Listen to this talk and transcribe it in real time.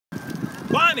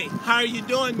Bonnie, how are you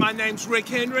doing? My name's Rick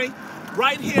Henry,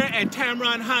 right here at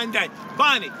Tameron Hyundai.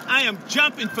 Bonnie, I am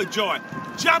jumping for joy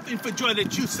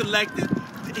that you selected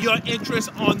your interest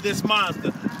on this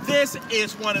Mazda. This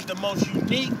is one of the most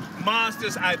unique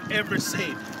Mazdas I've ever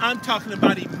seen. I'm talking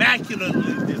about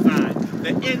immaculately designed.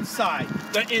 The inside,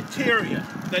 the interior,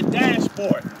 the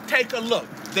dashboard. Take a look.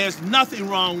 There's nothing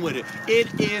wrong with it.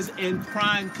 It is in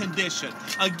prime condition.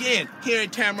 Again, here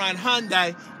at Tameron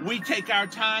Hyundai, we take our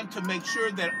time to make sure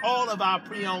that all of our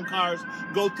pre-owned cars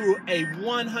go through a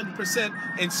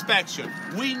 100% inspection.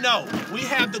 We know we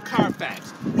have the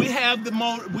Carfax, we have the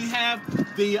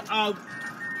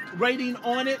rating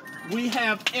on it. We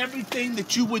have everything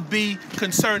that you would be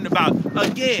concerned about.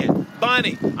 Again,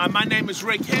 Bonnie, my name is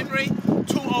Rick Henry.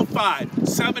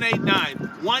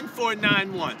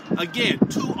 205-789-1491. Again,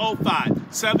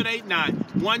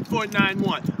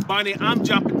 205-789-1491. Bonnie, I'm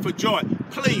jumping for joy.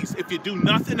 Please, if you do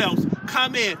nothing else,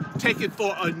 come in, take it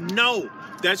for a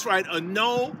that's right, a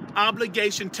no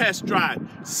obligation test drive.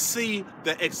 See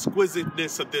the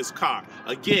exquisiteness of this car.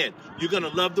 Again, you're going to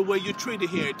love the way you're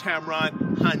treated here at Tameron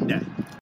Hyundai.